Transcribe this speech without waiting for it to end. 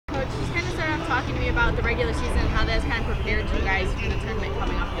about the regular season and how that's kind of prepared you guys for the tournament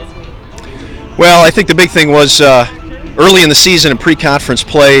coming up this week? Well, I think the big thing was early in the season in pre-conference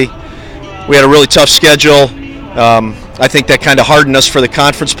play, we had a really tough schedule. I think that kind of hardened us for the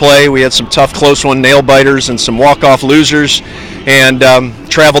conference play. We had some tough, close one nail biters and some walk-off losers, and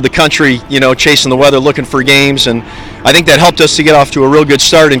traveled the country, chasing the weather, looking for games, and I think that helped us to get off to a real good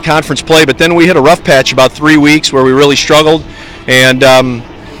start in conference play. But then we hit a rough patch about 3 weeks where we really struggled, and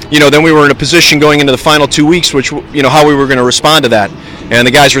then we were in a position going into the final 2 weeks, which how we were going to respond to that. And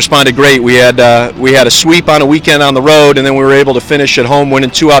the guys responded great. We had a sweep on a weekend on the road, and then we were able to finish at home, winning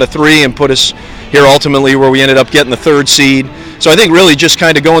 2 out of 3, and put us here ultimately where we ended up getting the 3rd seed. So I think really just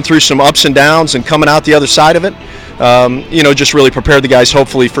kind of going through some ups and downs and coming out the other side of it, just really prepared the guys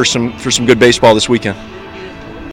hopefully for some good baseball this weekend.